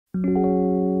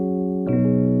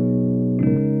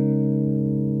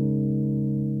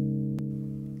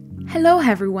Hello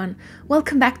everyone,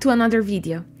 welcome back to another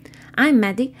video. I'm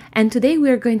Maddy and today we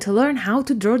are going to learn how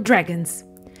to draw dragons.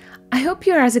 I hope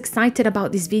you're as excited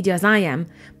about this video as I am,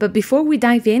 but before we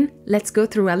dive in, let's go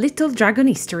through a little dragon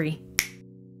history.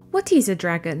 What is a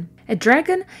dragon? A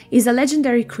dragon is a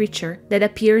legendary creature that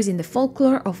appears in the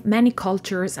folklore of many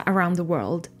cultures around the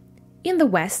world. In the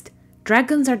West,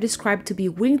 dragons are described to be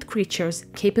winged creatures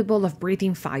capable of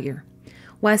breathing fire,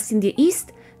 whilst in the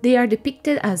East, they are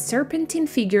depicted as serpentine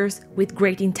figures with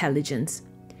great intelligence.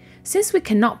 Since we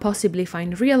cannot possibly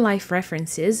find real-life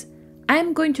references, I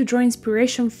am going to draw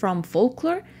inspiration from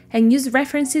folklore and use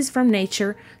references from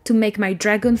nature to make my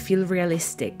dragon feel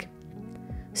realistic.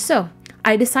 So,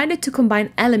 I decided to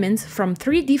combine elements from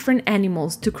 3 different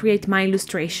animals to create my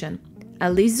illustration: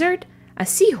 a lizard, a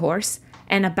seahorse,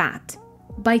 and a bat.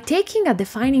 By taking a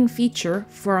defining feature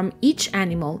from each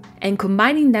animal and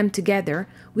combining them together,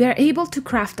 we are able to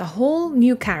craft a whole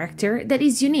new character that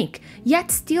is unique, yet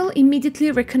still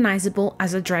immediately recognizable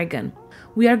as a dragon.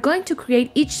 We are going to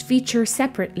create each feature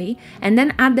separately and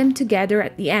then add them together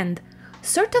at the end,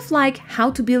 sort of like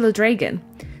how to build a dragon.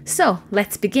 So,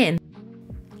 let's begin!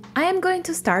 I am going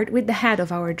to start with the head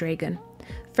of our dragon.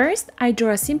 First, I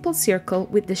draw a simple circle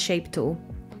with the shape tool.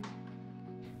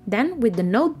 Then, with the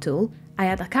node tool, I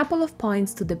add a couple of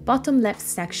points to the bottom left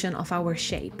section of our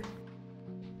shape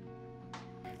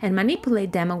and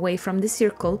manipulate them away from the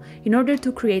circle in order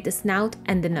to create the snout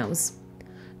and the nose.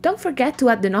 Don't forget to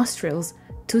add the nostrils,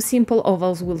 2 simple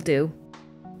ovals will do.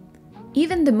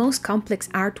 Even the most complex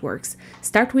artworks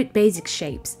start with basic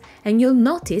shapes, and you'll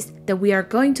notice that we are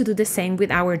going to do the same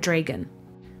with our dragon.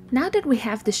 Now that we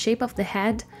have the shape of the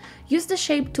head, use the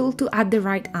shape tool to add the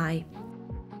right eye.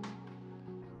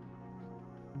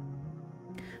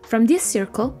 From this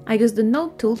circle, I use the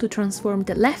node tool to transform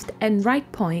the left and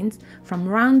right points from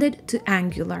rounded to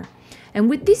angular. And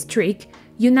with this trick,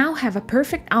 you now have a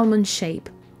perfect almond shape.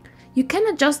 You can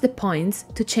adjust the points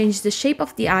to change the shape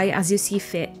of the eye as you see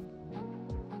fit.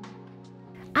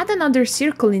 Add another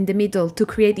circle in the middle to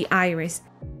create the iris.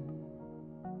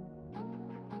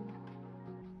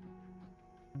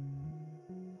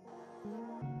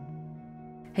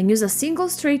 And use a single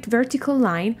straight vertical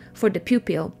line for the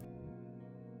pupil.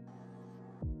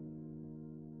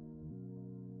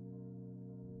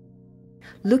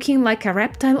 Looking like a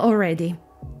reptile already.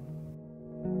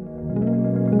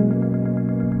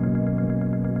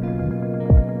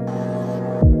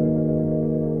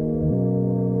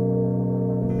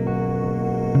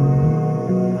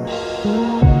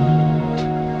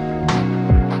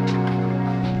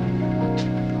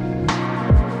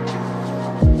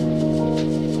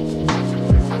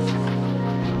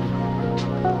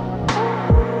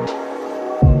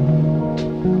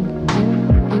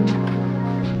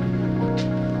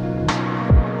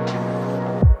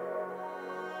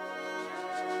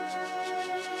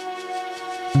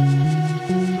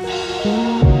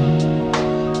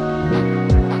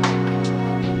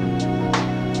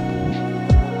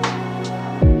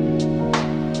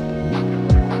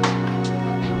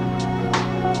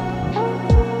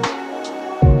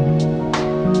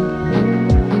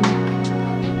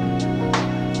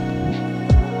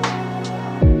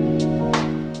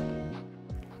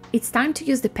 It's time to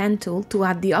use the pen tool to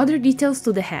add the other details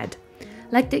to the head,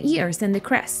 like the ears and the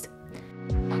crest.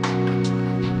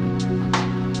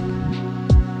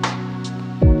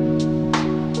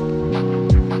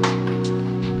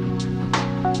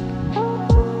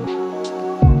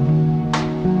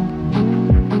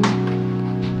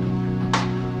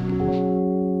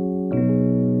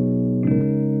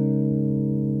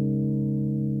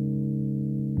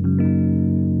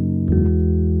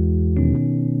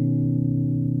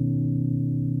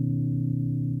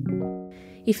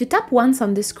 If you tap once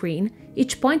on the screen,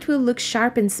 each point will look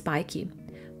sharp and spiky,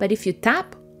 but if you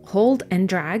tap, hold and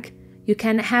drag, you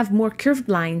can have more curved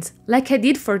lines, like I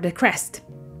did for the crest.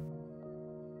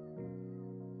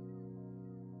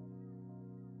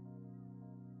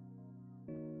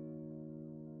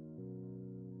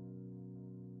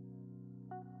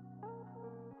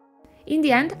 In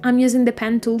the end, I'm using the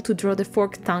pen tool to draw the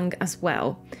forked tongue as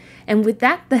well, and with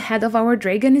that the head of our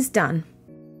dragon is done.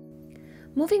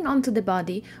 Moving on to the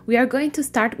body, we are going to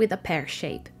start with a pear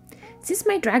shape. Since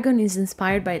my dragon is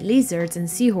inspired by lizards and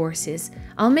seahorses,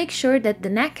 I'll make sure that the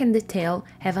neck and the tail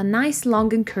have a nice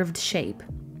long and curved shape.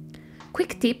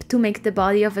 Quick tip to make the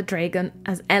body of a dragon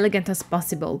as elegant as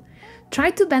possible: try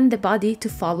to bend the body to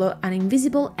follow an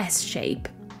invisible S shape.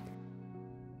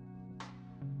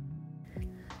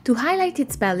 To highlight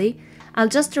its belly, I'll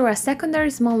just draw a secondary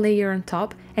small layer on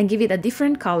top and give it a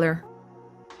different color.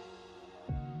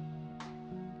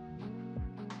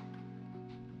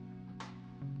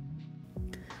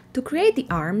 To create the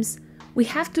arms, we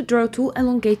have to draw two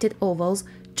elongated ovals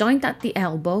joined at the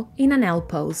elbow in an L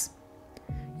pose.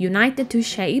 Unite the two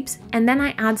shapes and then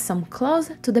I add some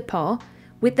claws to the paw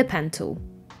with the pen tool.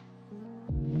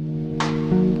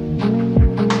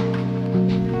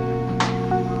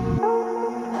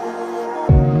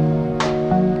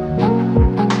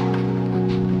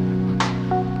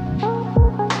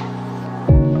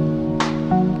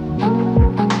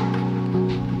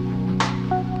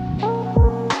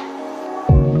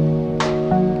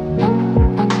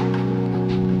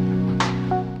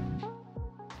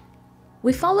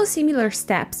 We follow similar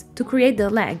steps to create the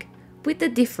leg, with the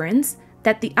difference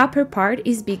that the upper part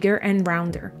is bigger and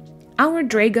rounder. Our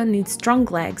dragon needs strong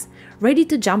legs, ready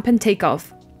to jump and take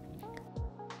off.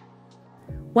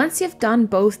 Once you've done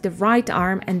both the right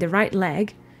arm and the right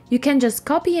leg, you can just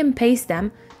copy and paste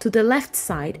them to the left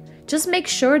side. Just make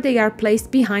sure they are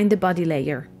placed behind the body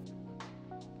layer.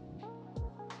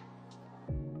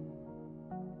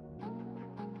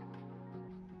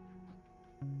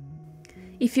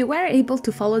 If you were able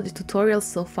to follow the tutorial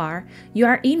so far, you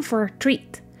are in for a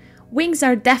treat. Wings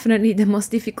are definitely the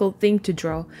most difficult thing to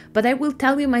draw, but I will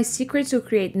tell you my secret to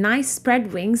create nice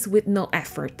spread wings with no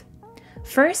effort.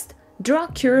 First, draw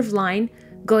a curved line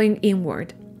going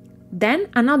inward. Then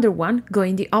another one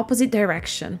going the opposite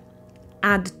direction.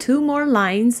 Add two more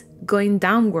lines going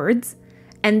downwards,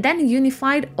 and then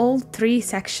unify all three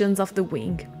sections of the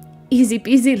wing. Easy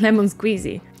peasy lemon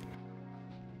squeezy.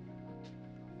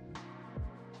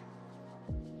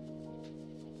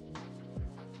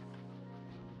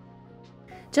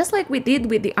 Just like we did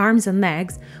with the arms and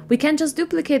legs, we can just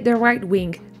duplicate the right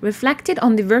wing, reflect it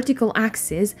on the vertical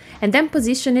axis, and then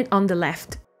position it on the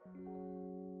left.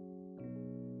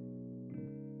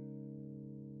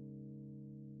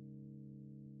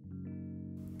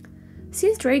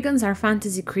 Since dragons are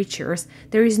fantasy creatures,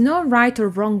 there is no right or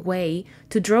wrong way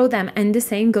to draw them, and the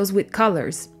same goes with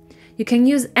colors. You can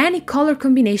use any color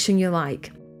combination you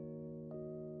like.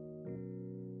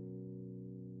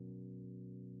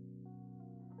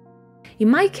 In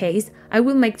my case, I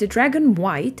will make the dragon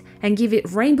white and give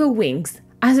it rainbow wings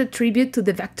as a tribute to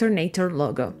the vectornator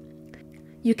logo.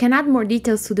 You can add more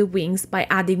details to the wings by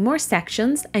adding more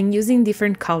sections and using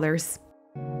different colors.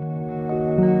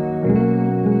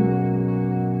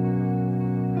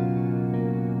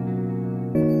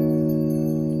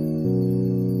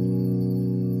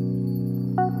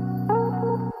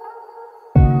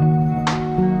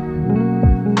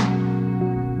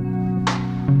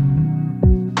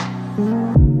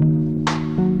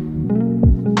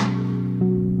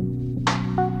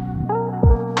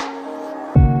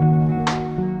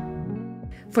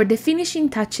 For the finishing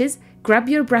touches, grab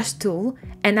your brush tool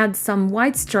and add some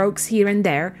white strokes here and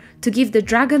there to give the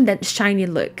dragon that shiny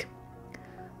look.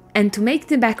 And to make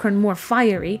the background more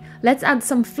fiery, let's add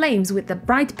some flames with a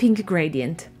bright pink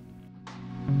gradient.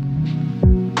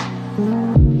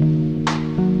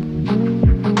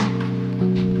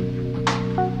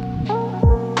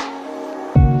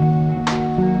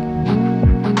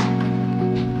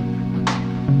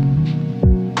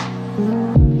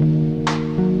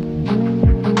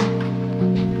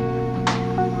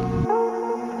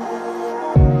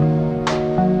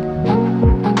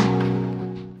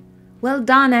 Well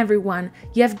done everyone,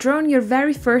 you have drawn your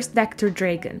very first vector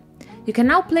dragon. You can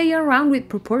now play around with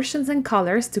proportions and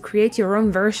colors to create your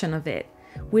own version of it.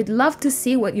 We'd love to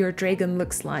see what your dragon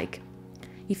looks like.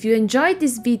 If you enjoyed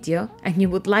this video and you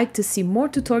would like to see more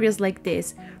tutorials like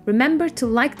this, remember to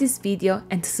like this video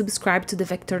and to subscribe to the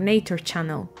Vectornator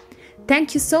channel.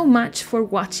 Thank you so much for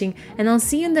watching and I'll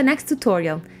see you in the next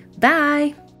tutorial.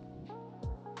 Bye!